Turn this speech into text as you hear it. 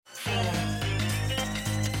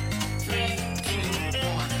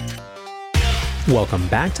Welcome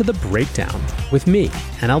back to The Breakdown with me,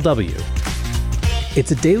 NLW. It's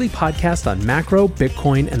a daily podcast on macro,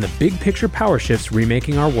 Bitcoin, and the big picture power shifts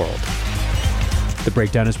remaking our world. The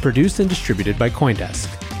Breakdown is produced and distributed by CoinDesk.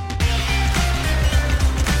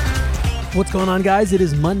 What's going on, guys? It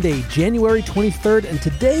is Monday, January 23rd, and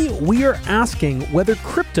today we are asking whether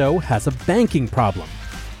crypto has a banking problem.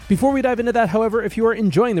 Before we dive into that, however, if you are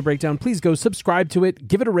enjoying The Breakdown, please go subscribe to it,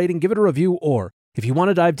 give it a rating, give it a review, or if you want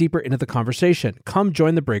to dive deeper into the conversation, come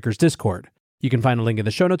join the Breakers Discord. You can find a link in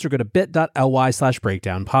the show notes or go to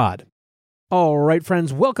bit.ly/breakdownpod. All right,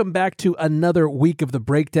 friends, welcome back to another week of The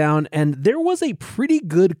Breakdown. And there was a pretty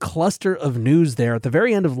good cluster of news there at the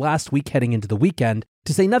very end of last week heading into the weekend,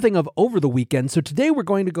 to say nothing of over the weekend. So today we're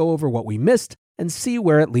going to go over what we missed and see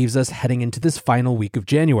where it leaves us heading into this final week of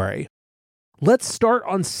January. Let's start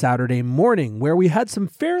on Saturday morning, where we had some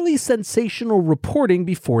fairly sensational reporting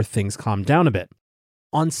before things calmed down a bit.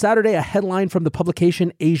 On Saturday, a headline from the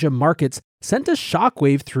publication Asia Markets sent a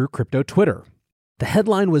shockwave through crypto Twitter. The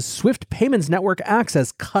headline was Swift Payments Network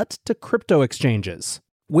access cut to crypto exchanges,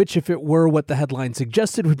 which, if it were what the headline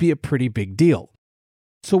suggested, would be a pretty big deal.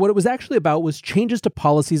 So what it was actually about was changes to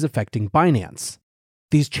policies affecting Binance.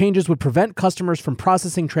 These changes would prevent customers from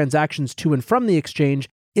processing transactions to and from the exchange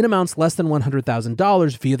in amounts less than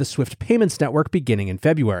 $100,000 via the Swift Payments Network beginning in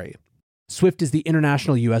February. Swift is the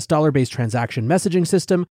international US dollar-based transaction messaging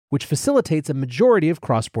system, which facilitates a majority of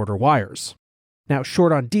cross-border wires. Now,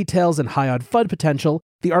 short on details and high on FUD potential,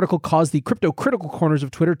 the article caused the crypto-critical corners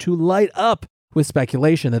of Twitter to light up with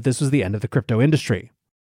speculation that this was the end of the crypto industry.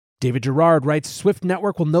 David Gerard writes, Swift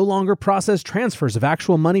Network will no longer process transfers of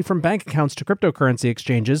actual money from bank accounts to cryptocurrency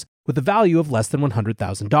exchanges with a value of less than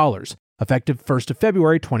 $100,000, effective 1st of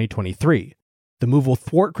February 2023. The move will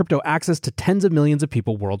thwart crypto access to tens of millions of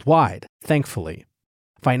people worldwide, thankfully.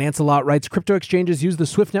 Financealot writes, crypto exchanges use the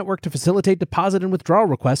Swift network to facilitate deposit and withdrawal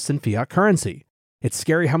requests in fiat currency. It's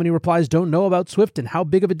scary how many replies don't know about Swift and how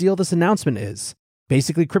big of a deal this announcement is.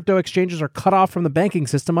 Basically, crypto exchanges are cut off from the banking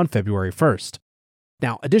system on February 1st.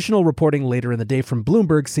 Now, additional reporting later in the day from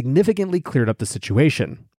Bloomberg significantly cleared up the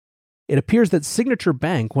situation. It appears that Signature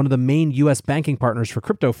Bank, one of the main US banking partners for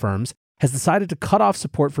crypto firms, has decided to cut off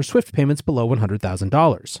support for Swift payments below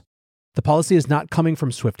 $100,000. The policy is not coming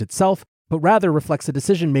from Swift itself, but rather reflects a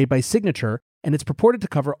decision made by Signature, and it's purported to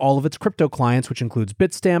cover all of its crypto clients, which includes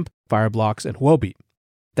Bitstamp, Fireblocks, and Huobi.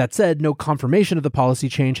 That said, no confirmation of the policy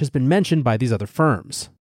change has been mentioned by these other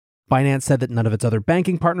firms. Binance said that none of its other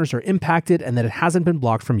banking partners are impacted and that it hasn't been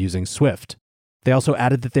blocked from using Swift. They also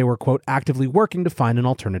added that they were, quote, actively working to find an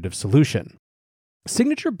alternative solution.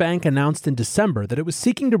 Signature Bank announced in December that it was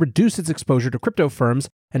seeking to reduce its exposure to crypto firms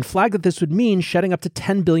and flagged that this would mean shedding up to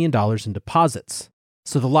 $10 billion in deposits.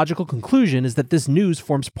 So the logical conclusion is that this news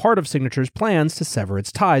forms part of Signature's plans to sever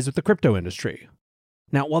its ties with the crypto industry.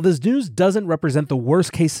 Now, while this news doesn't represent the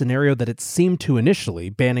worst-case scenario that it seemed to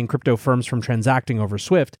initially, banning crypto firms from transacting over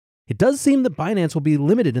Swift, it does seem that Binance will be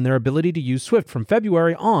limited in their ability to use Swift from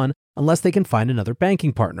February on unless they can find another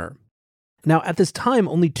banking partner. Now, at this time,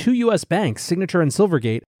 only two US banks, Signature and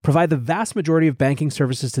Silvergate, provide the vast majority of banking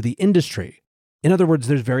services to the industry. In other words,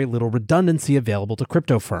 there's very little redundancy available to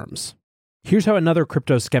crypto firms. Here's how another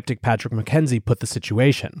crypto skeptic, Patrick McKenzie, put the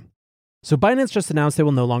situation. So Binance just announced they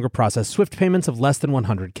will no longer process Swift payments of less than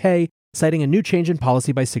 $100K, citing a new change in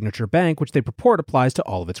policy by Signature Bank, which they purport applies to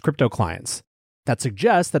all of its crypto clients. That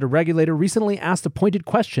suggests that a regulator recently asked a pointed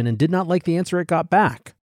question and did not like the answer it got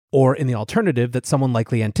back. Or, in the alternative, that someone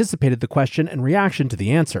likely anticipated the question and reaction to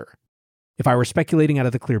the answer. If I were speculating out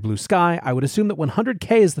of the clear blue sky, I would assume that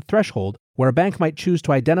 100K is the threshold where a bank might choose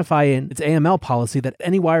to identify in its AML policy that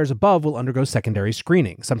any wires above will undergo secondary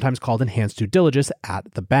screening, sometimes called enhanced due diligence,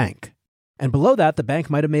 at the bank. And below that, the bank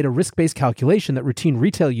might have made a risk-based calculation that routine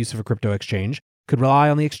retail use of a crypto exchange could rely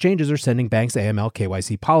on the exchanges or sending banks AML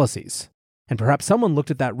KYC policies. And perhaps someone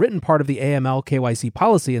looked at that written part of the AML KYC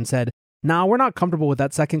policy and said, nah, we're not comfortable with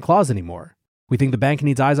that second clause anymore. We think the bank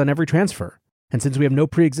needs eyes on every transfer. And since we have no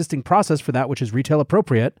pre-existing process for that which is retail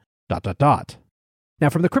appropriate, ... Now,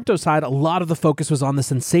 from the crypto side, a lot of the focus was on the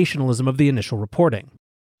sensationalism of the initial reporting.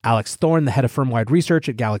 Alex Thorne, the head of firm-wide research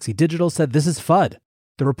at Galaxy Digital, said this is FUD.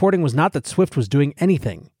 The reporting was not that Swift was doing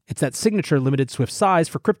anything. It's that Signature limited Swift's size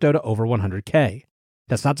for crypto to over 100K.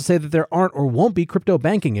 That's not to say that there aren't or won't be crypto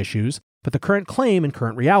banking issues, but the current claim and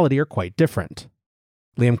current reality are quite different.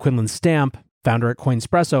 Liam Quinlan Stamp, founder at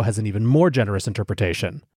Coinspresso, has an even more generous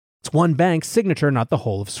interpretation. It's one bank's Signature, not the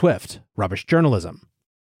whole of Swift. Rubbish journalism.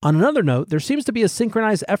 On another note, there seems to be a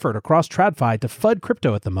synchronized effort across TradFi to FUD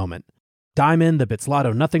crypto at the moment. Diamond, the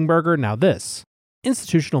Bitslotto Nothing Burger, now this.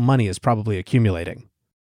 Institutional money is probably accumulating.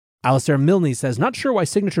 Alistair Milne says, not sure why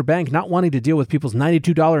Signature Bank not wanting to deal with people's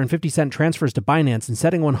 $92.50 transfers to Binance and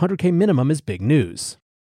setting $100K minimum is big news.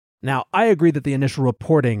 Now, I agree that the initial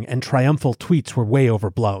reporting and triumphal tweets were way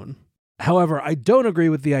overblown. However, I don't agree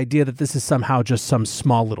with the idea that this is somehow just some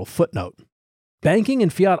small little footnote. Banking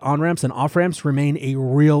and fiat on-ramps and off-ramps remain a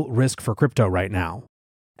real risk for crypto right now,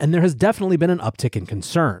 and there has definitely been an uptick in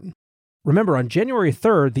concern. Remember, on January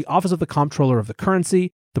 3rd, the Office of the Comptroller of the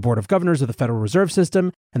Currency, the Board of Governors of the Federal Reserve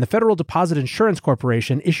System, and the Federal Deposit Insurance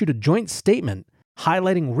Corporation issued a joint statement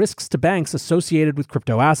highlighting risks to banks associated with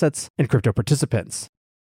crypto assets and crypto participants.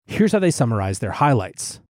 Here's how they summarize their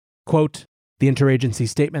highlights. Quote, the interagency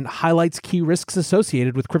statement highlights key risks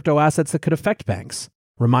associated with crypto assets that could affect banks,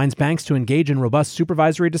 reminds banks to engage in robust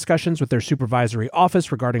supervisory discussions with their supervisory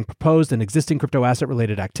office regarding proposed and existing crypto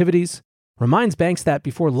asset-related activities, reminds banks that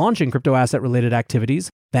before launching crypto asset-related activities,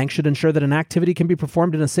 banks should ensure that an activity can be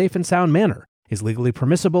performed in a safe and sound manner, is legally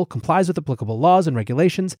permissible, complies with applicable laws and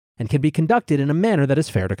regulations, and can be conducted in a manner that is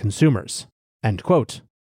fair to consumers. End quote.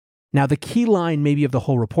 Now, the key line maybe of the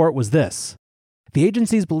whole report was this. The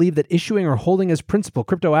agencies believe that issuing or holding as principal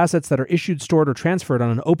crypto assets that are issued, stored, or transferred on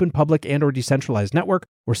an open, public, and/or decentralized network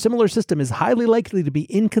or similar system is highly likely to be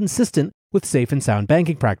inconsistent with safe and sound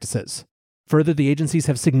banking practices. Further, the agencies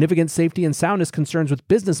have significant safety and soundness concerns with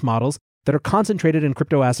business models that are concentrated in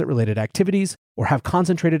crypto asset-related activities or have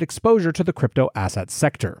concentrated exposure to the crypto asset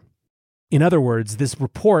sector. In other words, this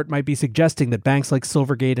report might be suggesting that banks like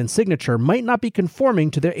Silvergate and Signature might not be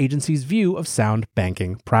conforming to their agency's view of sound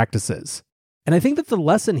banking practices. And I think that the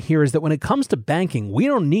lesson here is that when it comes to banking, we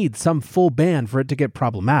don't need some full ban for it to get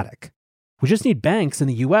problematic. We just need banks in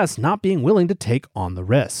the US not being willing to take on the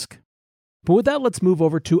risk. But with that, let's move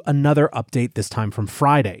over to another update, this time from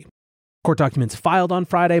Friday. Court documents filed on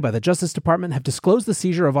Friday by the Justice Department have disclosed the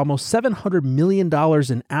seizure of almost $700 million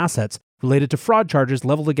in assets related to fraud charges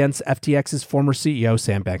leveled against FTX's former CEO,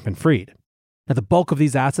 Sam Bankman-Fried. Now, the bulk of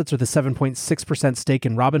these assets are the 7.6% stake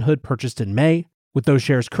in Robinhood purchased in May, with those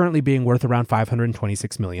shares currently being worth around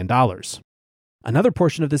 $526 million. Another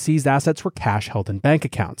portion of the seized assets were cash held in bank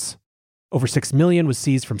accounts. Over $6 million was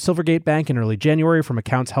seized from Silvergate Bank in early January from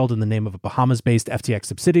accounts held in the name of a Bahamas-based FTX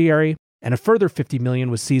subsidiary, and a further $50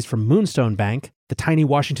 million was seized from Moonstone Bank, the tiny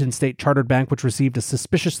Washington state chartered bank which received a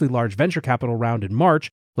suspiciously large venture capital round in March,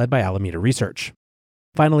 led by Alameda Research.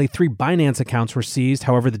 Finally, 3 Binance accounts were seized,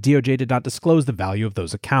 however, the DOJ did not disclose the value of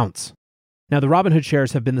those accounts. Now, the Robinhood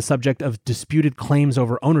shares have been the subject of disputed claims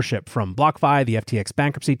over ownership from BlockFi, the FTX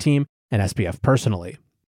bankruptcy team, and SBF personally.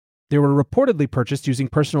 They were reportedly purchased using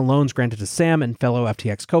personal loans granted to Sam and fellow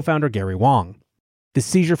FTX co-founder Gary Wang. This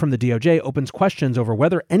seizure from the DOJ opens questions over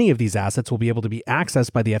whether any of these assets will be able to be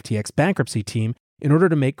accessed by the FTX bankruptcy team in order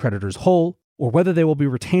to make creditors whole, or whether they will be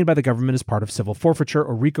retained by the government as part of civil forfeiture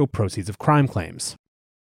or RICO proceeds of crime claims.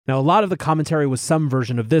 Now, a lot of the commentary was some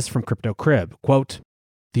version of this from CryptoCrib. Quote,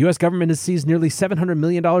 the U.S. government has seized nearly $700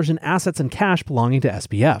 million in assets and cash belonging to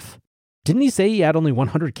SBF. Didn't he say he had only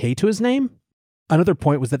 $100K to his name? Another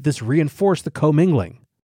point was that this reinforced the commingling.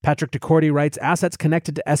 Patrick DeCourty writes, assets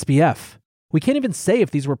connected to SBF. We can't even say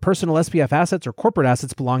if these were personal SBF assets or corporate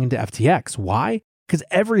assets belonging to FTX. Why? Because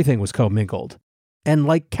everything was commingled and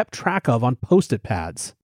kept track of on Post-it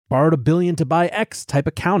pads. Borrowed $1 billion to buy X type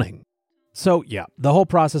accounting. So yeah, the whole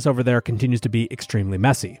process over there continues to be extremely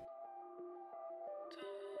messy.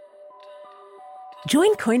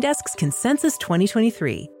 Join CoinDesk's Consensus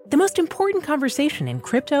 2023, the most important conversation in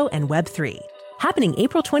crypto and Web3, happening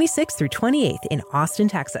April 26th through 28th in Austin,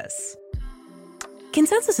 Texas.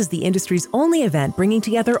 Consensus is the industry's only event bringing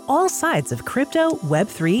together all sides of crypto,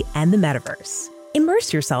 Web3, and the metaverse.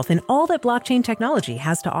 Immerse yourself in all that blockchain technology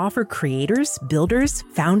has to offer creators, builders,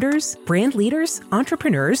 founders, brand leaders,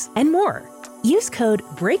 entrepreneurs, and more. Use code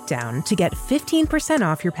BREAKDOWN to get 15%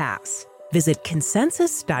 off your pass. Visit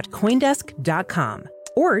consensus.coindesk.com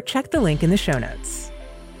or check the link in the show notes.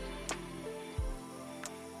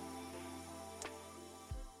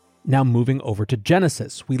 Now moving over to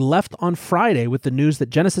Genesis. We left on Friday with the news that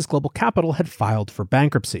Genesis Global Capital had filed for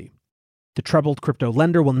bankruptcy. The troubled crypto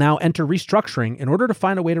lender will now enter restructuring in order to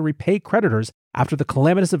find a way to repay creditors after the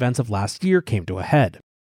calamitous events of last year came to a head.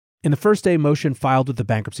 In the first day motion filed with the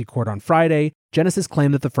bankruptcy court on Friday, Genesis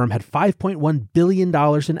claimed that the firm had $5.1 billion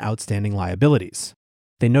in outstanding liabilities.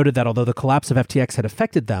 They noted that although the collapse of FTX had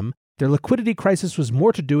affected them, their liquidity crisis was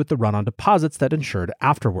more to do with the run on deposits that ensured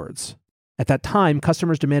afterwards. At that time,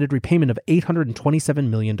 customers demanded repayment of $827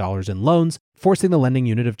 million in loans, forcing the lending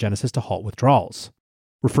unit of Genesis to halt withdrawals.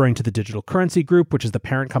 Referring to the Digital Currency Group, which is the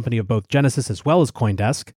parent company of both Genesis as well as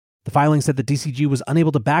CoinDesk, the filing said that DCG was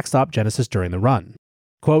unable to backstop Genesis during the run.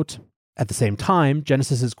 Quote, At the same time,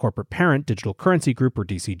 Genesis's corporate parent, Digital Currency Group, or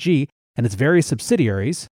DCG, and its various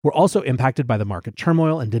subsidiaries were also impacted by the market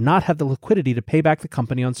turmoil and did not have the liquidity to pay back the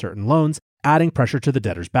company on certain loans, adding pressure to the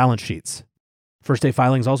debtors' balance sheets. First-day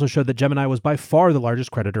filings also showed that Gemini was by far the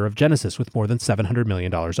largest creditor of Genesis, with more than $700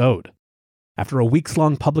 million owed. After a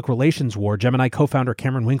weeks-long public relations war, Gemini co-founder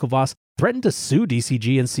Cameron Winklevoss threatened to sue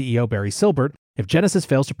DCG and CEO Barry Silbert if Genesis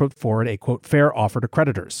fails to put forward a, quote, fair offer to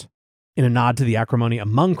creditors. In a nod to the acrimony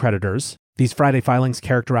among creditors, these Friday filings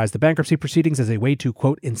characterized the bankruptcy proceedings as a way to,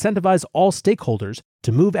 quote, incentivize all stakeholders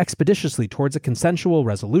to move expeditiously towards a consensual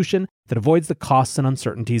resolution that avoids the costs and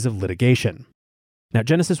uncertainties of litigation. Now,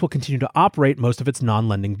 Genesis will continue to operate most of its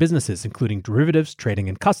non-lending businesses, including derivatives, trading,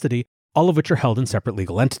 and custody, all of which are held in separate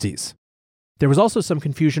legal entities. There was also some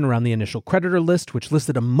confusion around the initial creditor list, which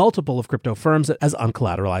listed a multiple of crypto firms as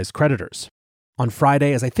uncollateralized creditors. On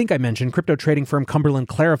Friday, as I think I mentioned, crypto trading firm Cumberland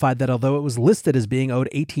clarified that although it was listed as being owed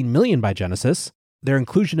 $18 million by Genesis, their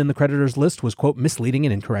inclusion in the creditors list was, quote, misleading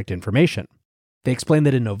and incorrect information. They explained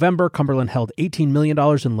that in November, Cumberland held $18 million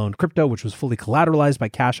in loaned crypto, which was fully collateralized by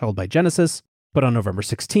cash held by Genesis. But on November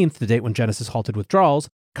 16th, the date when Genesis halted withdrawals,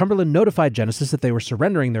 Cumberland notified Genesis that they were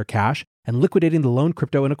surrendering their cash and liquidating the loaned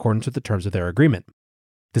crypto in accordance with the terms of their agreement.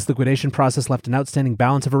 This liquidation process left an outstanding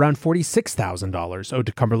balance of around $46,000 owed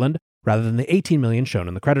to Cumberland, rather than the $18 million shown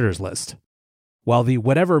in the creditors list. While the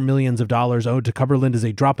whatever millions of dollars owed to Cumberland is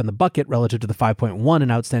a drop in the bucket relative to the $5.1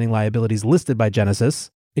 in outstanding liabilities listed by Genesis,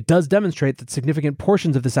 it does demonstrate that significant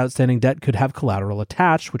portions of this outstanding debt could have collateral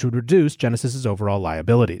attached, which would reduce Genesis's overall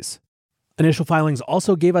liabilities. Initial filings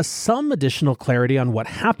also gave us some additional clarity on what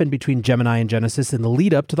happened between Gemini and Genesis in the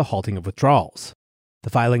lead-up to the halting of withdrawals. The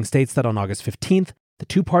filing states that on August 15th, the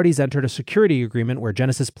two parties entered a security agreement where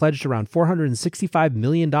Genesis pledged around $465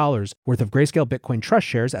 million worth of Grayscale Bitcoin Trust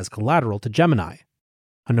shares as collateral to Gemini.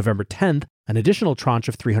 On November 10th, an additional tranche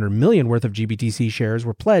of $300 million worth of GBTC shares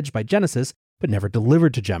were pledged by Genesis but never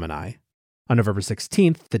delivered to Gemini. On November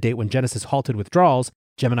 16th, the date when Genesis halted withdrawals,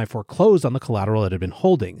 Gemini foreclosed on the collateral it had been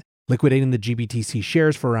holding, liquidating the GBTC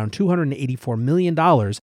shares for around $284 million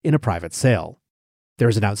in a private sale. There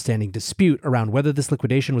is an outstanding dispute around whether this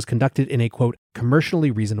liquidation was conducted in a, quote, commercially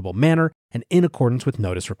reasonable manner and in accordance with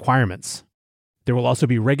notice requirements. There will also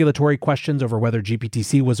be regulatory questions over whether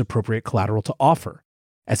GBTC was appropriate collateral to offer.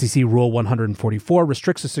 SEC Rule 144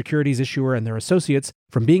 restricts a securities issuer and their associates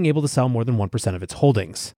from being able to sell more than 1% of its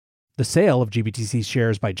holdings. The sale of GBTC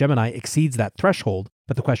shares by Gemini exceeds that threshold,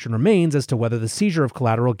 but the question remains as to whether the seizure of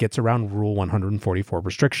collateral gets around Rule 144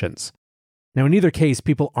 restrictions. Now, in either case,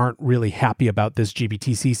 people aren't really happy about this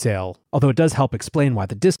GBTC sale, although it does help explain why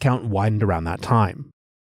the discount widened around that time.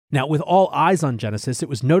 Now, with all eyes on Genesis, it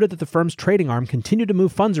was noted that the firm's trading arm continued to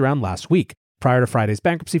move funds around last week, prior to Friday's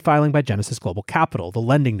bankruptcy filing by Genesis Global Capital, the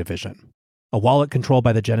lending division. A wallet controlled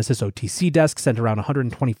by the Genesis OTC desk sent around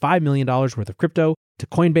 $125 million worth of crypto to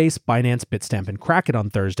Coinbase, Binance, Bitstamp, and Kraken on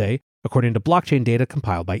Thursday, according to blockchain data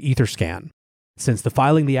compiled by Etherscan. Since the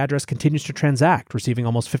filing, the address continues to transact, receiving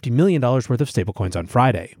almost $50 million worth of stablecoins on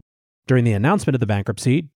Friday. During the announcement of the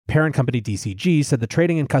bankruptcy, parent company DCG said the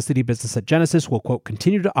trading and custody business at Genesis will, quote,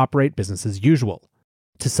 continue to operate business as usual.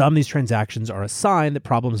 To some, these transactions are a sign that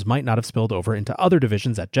problems might not have spilled over into other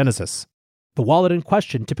divisions at Genesis. The wallet in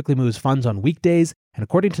question typically moves funds on weekdays, and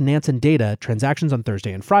according to Nansen data, transactions on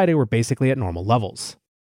Thursday and Friday were basically at normal levels.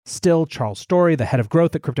 Still, Charles Story, the head of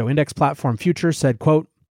growth at crypto index platform Future, said, quote,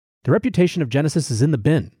 the reputation of Genesis is in the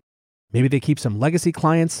bin. Maybe they keep some legacy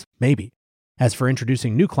clients, maybe. As for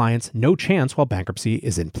introducing new clients, no chance while bankruptcy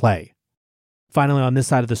is in play. Finally, on this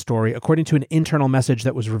side of the story, according to an internal message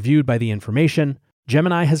that was reviewed by The Information,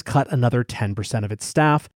 Gemini has cut another 10% of its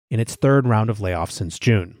staff in its third round of layoffs since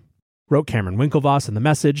June. Wrote Cameron Winklevoss in the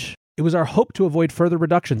message, it was our hope to avoid further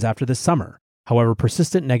reductions after this summer. However,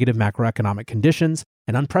 persistent negative macroeconomic conditions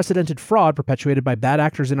and unprecedented fraud perpetuated by bad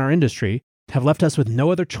actors in our industry have left us with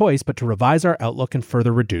no other choice but to revise our outlook and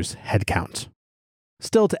further reduce headcount.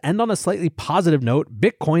 Still, to end on a slightly positive note,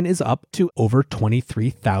 Bitcoin is up to over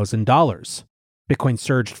 $23,000. Bitcoin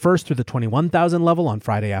surged first through the 21,000 level on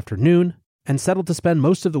Friday afternoon and settled to spend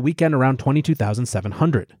most of the weekend around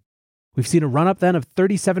 22,700. We've seen a run-up then of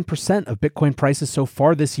 37% of Bitcoin prices so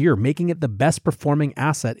far this year, making it the best performing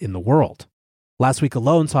asset in the world. Last week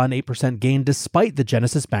alone saw an 8% gain despite the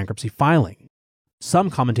Genesis bankruptcy filing.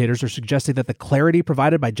 Some commentators are suggesting that the clarity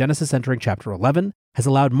provided by Genesis entering Chapter 11 has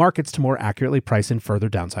allowed markets to more accurately price in further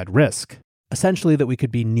downside risk. Essentially that we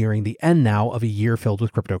could be nearing the end now of a year filled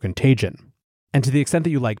with crypto contagion. And to the extent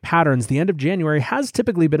that you like patterns, the end of January has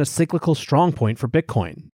typically been a cyclical strong point for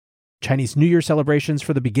Bitcoin. Chinese New Year celebrations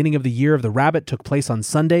for the beginning of the Year of the Rabbit took place on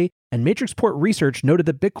Sunday, and Matrixport Research noted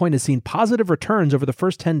that Bitcoin has seen positive returns over the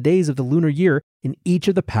first 10 days of the lunar year in each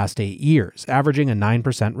of the past 8 years, averaging a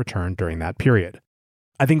 9% return during that period.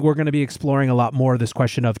 I think we're going to be exploring a lot more of this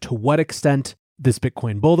question of to what extent this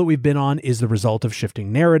Bitcoin bull that we've been on is the result of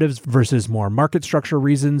shifting narratives versus more market structure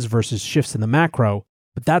reasons versus shifts in the macro,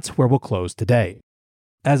 but that's where we'll close today.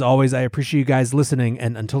 As always, I appreciate you guys listening,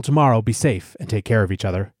 and until tomorrow, be safe and take care of each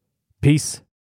other. Peace.